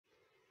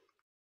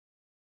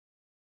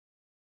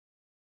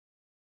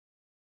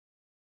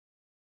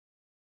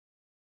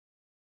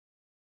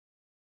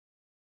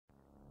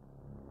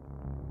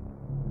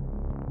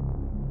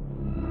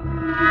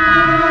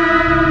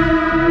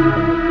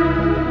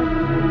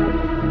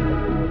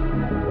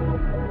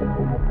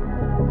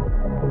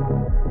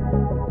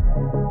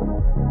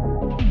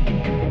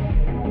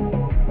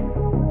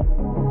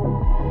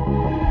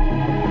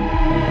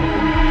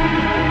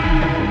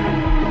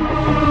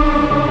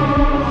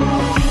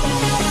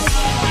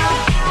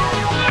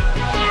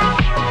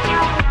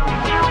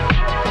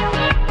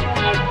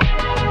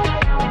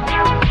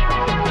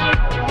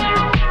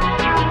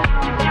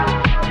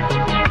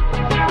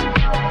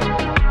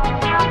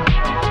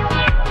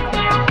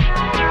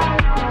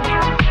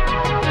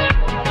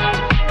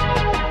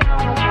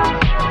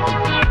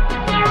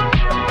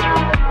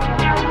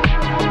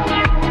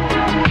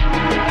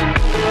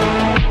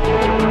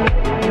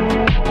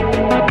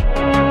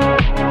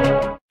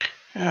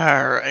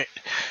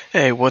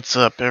what's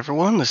up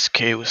everyone? This is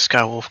Kay with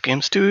Skywolf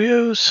Game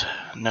Studios.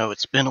 I know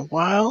it's been a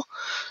while,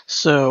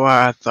 so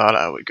I thought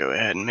I would go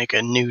ahead and make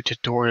a new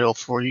tutorial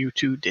for you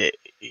today.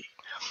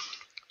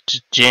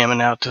 Just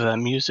jamming out to that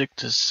music.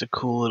 This is a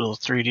cool little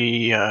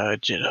 3D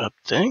Github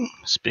thing.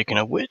 Speaking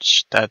of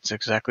which, that's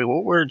exactly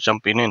what we're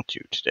jumping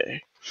into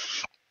today.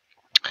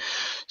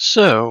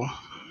 So,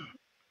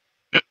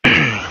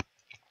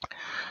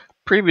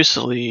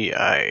 previously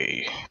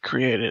I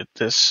created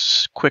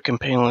this quick and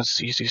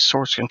painless easy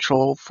source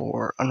control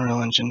for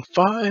Unreal Engine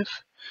 5.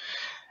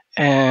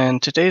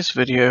 And today's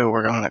video,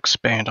 we're going to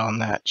expand on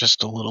that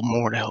just a little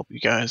more to help you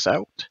guys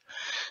out.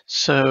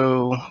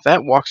 So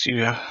that walks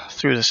you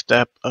through the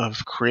step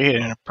of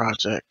creating a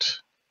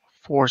project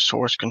for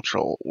source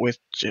control with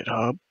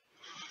Github.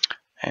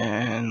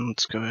 And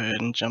let's go ahead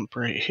and jump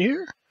right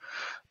here.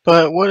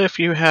 But what if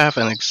you have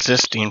an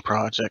existing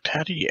project?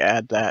 How do you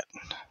add that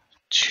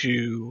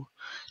to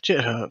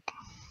Github?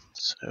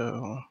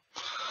 So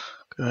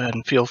go ahead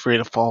and feel free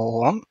to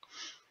follow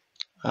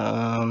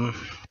along.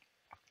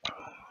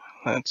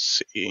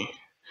 Let's see.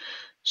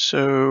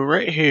 So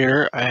right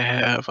here I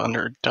have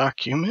under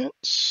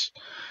Documents,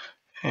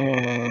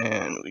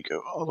 and we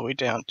go all the way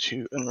down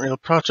to Unreal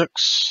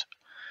Projects,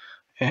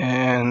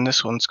 and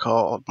this one's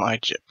called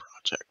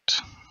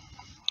MYGITPROJECT.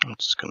 I'm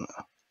just gonna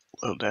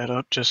load that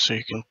up just so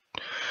you can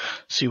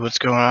see what's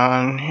going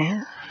on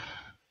here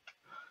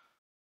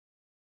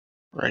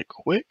right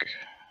quick.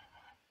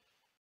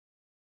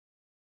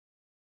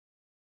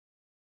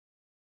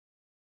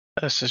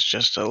 This is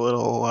just a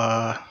little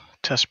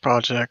test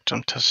project.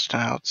 I'm testing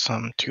out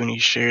some 2D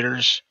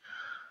shaders.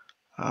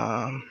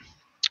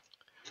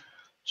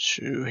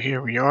 So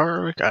here we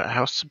are. We got a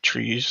house of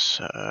trees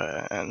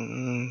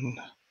and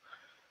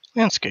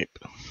landscape.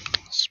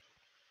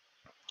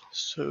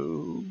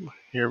 So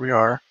here we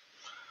are.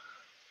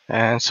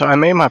 And so I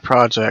made my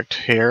project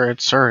here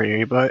at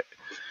Surrey, but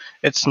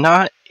it's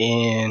not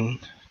in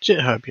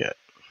Github yet.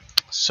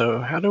 So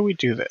how do we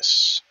do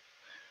this?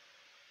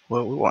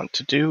 What we want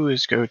to do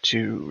is go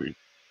to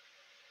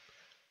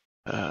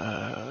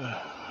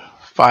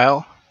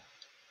File,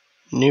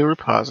 New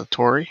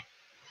Repository,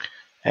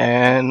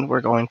 and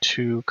we're going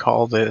to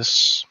call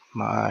this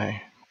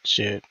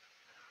MYGITPROJECT.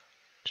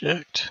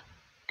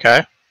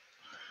 Okay.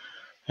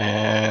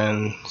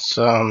 And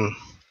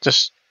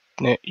just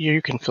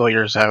you can fill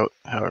yours out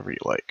however you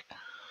like.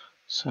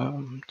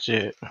 Some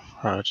JIT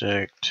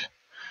project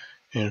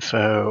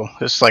info.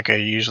 It's like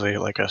usually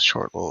like a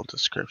short little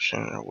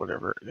description or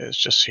whatever it is,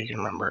 just so you can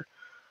remember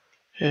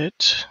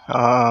it.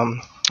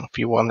 If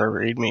you want to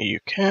read me, you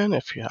can.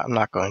 I'm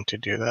not going to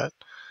do that.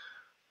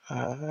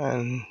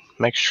 And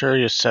make sure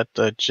you set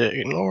the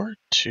ignore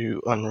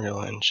to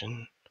Unreal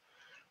Engine.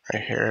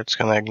 Right here, it's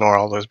going to ignore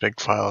all those big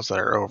files that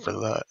are over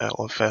the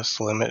LFS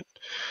limit.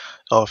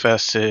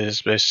 LFS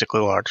is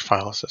basically a large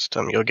file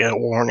system. You'll get a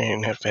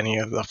warning if any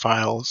of the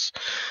files,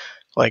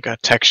 like a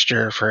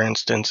texture, for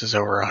instance, is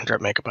over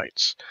 100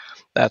 megabytes.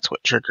 That's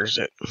what triggers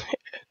it.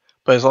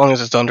 But as long as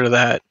it's under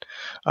that,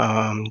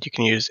 you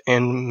can use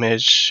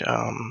image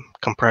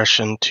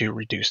compression to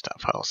reduce that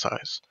file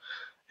size.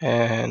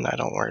 And I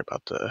don't worry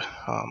about the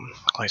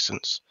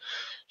license.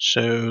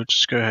 So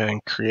just go ahead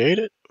and create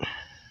it.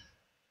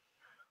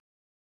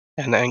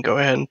 And then go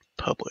ahead and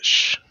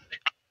publish.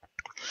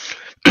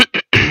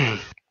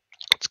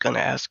 It's going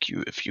to ask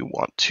you if you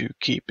want to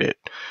keep it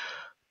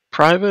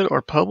private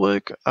or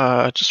public,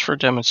 just for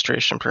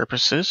demonstration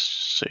purposes,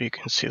 so you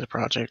can see the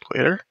project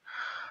later.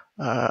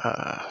 You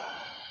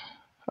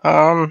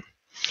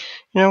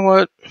know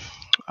what?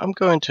 I'm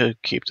going to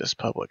keep this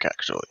public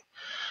actually.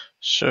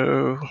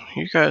 So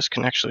you guys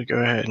can actually go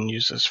ahead and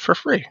use this for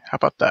free. How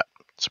about that?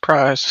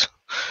 Surprise.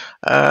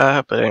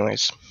 But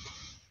anyways.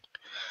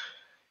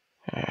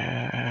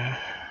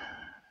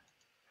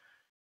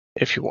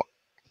 If you want.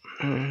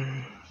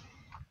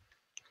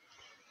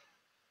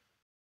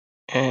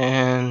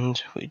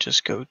 And we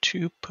just go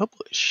to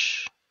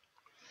publish.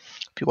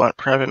 If you want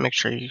private, make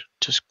sure you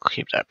just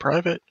keep that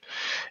private.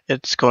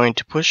 It's going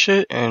to push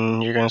it,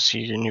 and you're going to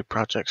see your new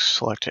project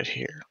selected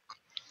here.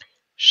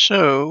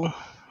 So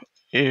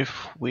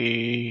if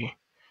we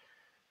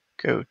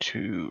go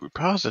to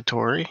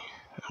repository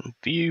and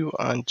view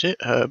on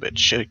GitHub, it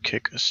should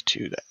kick us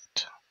to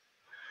that.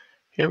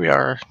 Here we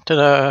are,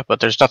 ta-da!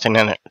 But there's nothing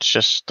in it. It's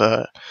just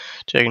the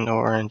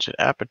ignore and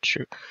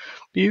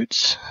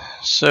attributes.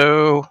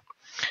 So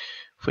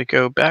if we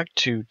go back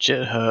to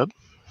GitHub,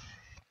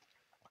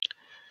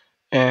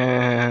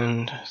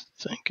 and I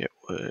think it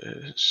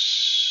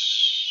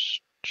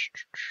was,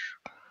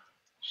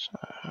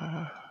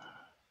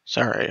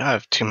 sorry, I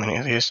have too many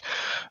of these.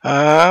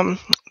 There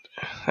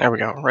we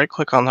go. Right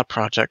click on the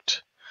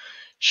project,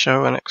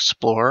 show an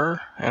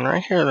explorer, and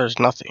right here there's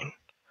nothing.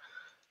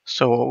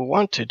 So what we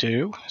want to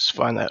do is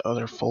find that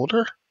other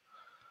folder,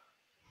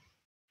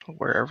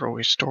 wherever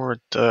we stored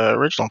the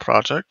original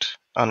project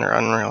under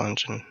Unreal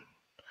Engine,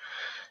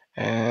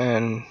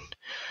 and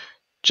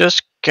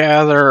just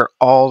gather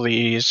all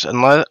these,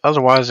 and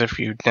otherwise if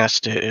you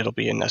nest it, it'll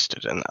be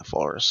nested in that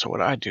folder. So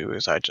what I do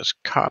is I just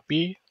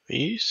copy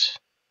these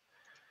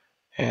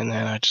and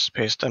then I just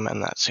paste them in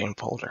that same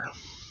folder.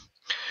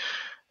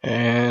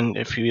 And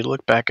if you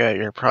look back at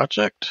your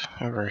project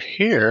over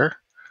here,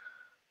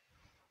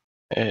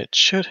 it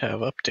should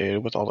have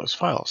updated with all those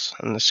files.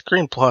 And the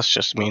screen plus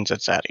just means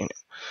it's adding it.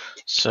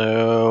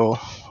 So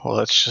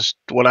let's just,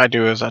 what I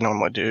do is I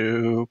normally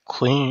do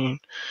clean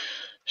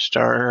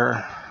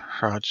starter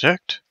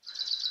project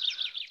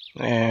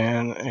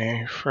and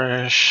a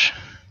fresh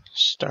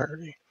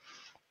starting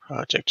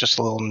project. Just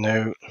a little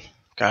note.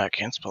 God, I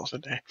can't spell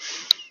today.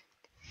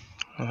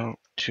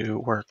 To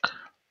work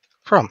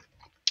from.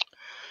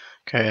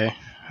 Okay,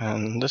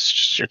 and this is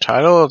just your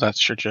title. That's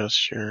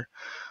just your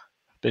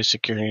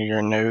basic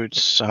your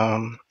notes.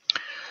 Can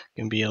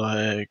be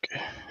like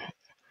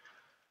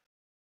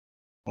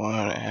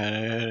one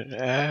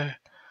added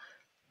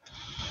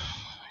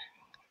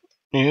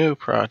new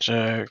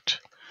project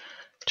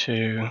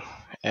to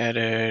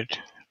added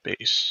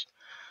base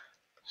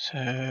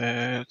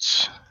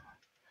sets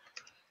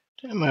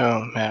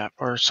demo map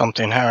or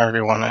something, however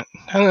you want it,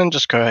 and then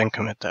just go ahead and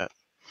commit that.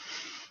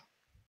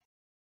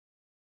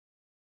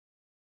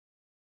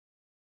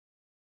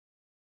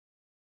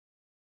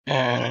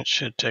 And it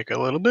should take a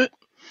little bit.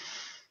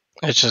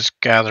 It's just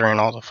gathering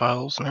all the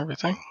files and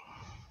everything.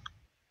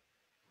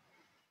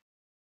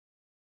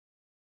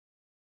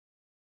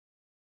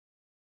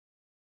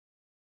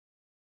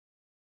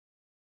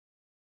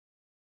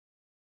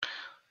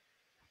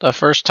 The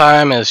first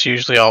time is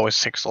usually always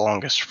takes the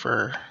longest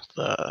for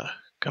the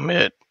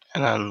commit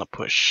and then the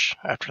push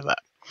after that.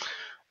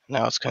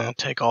 Now it's going to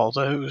take all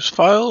those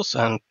files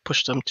and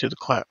push them to the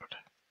cloud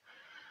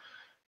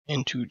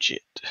into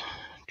JIT.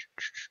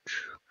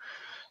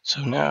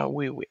 So now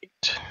we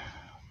wait.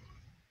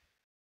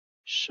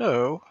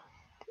 So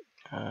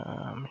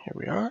here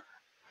we are.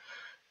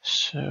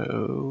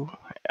 So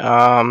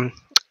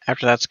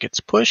after that gets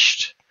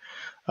pushed,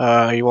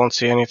 you won't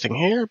see anything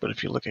here, but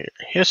if you look at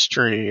your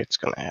history, it's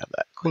going to have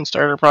that clean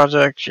starter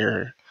project,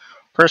 your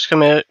first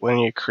commit when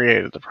you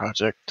created the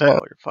project, then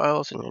all your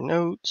files and your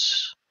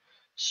notes.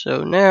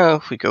 So now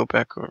if we go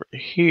back over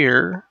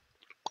here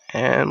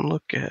and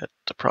look at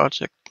the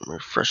project and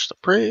refresh the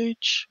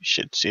page, you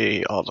should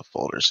see all the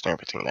folders and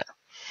everything there.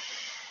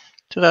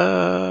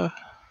 Ta-da!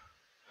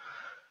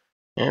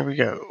 There we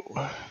go.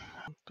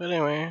 But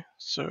anyway,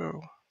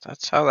 so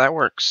that's how that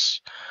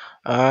works.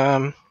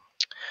 Do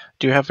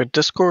you have a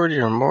Discord?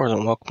 You're more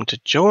than welcome to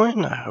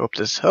join. I hope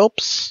this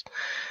helps.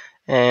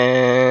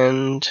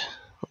 And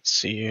let's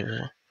see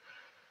here.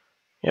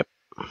 Yep.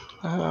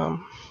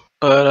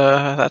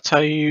 But that's how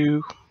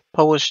you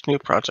publish new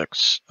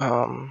projects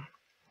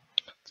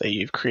that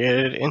you've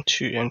created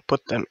into and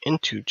put them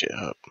into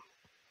GitHub.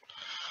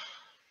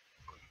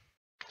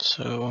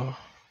 So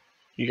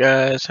you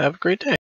guys have a great day.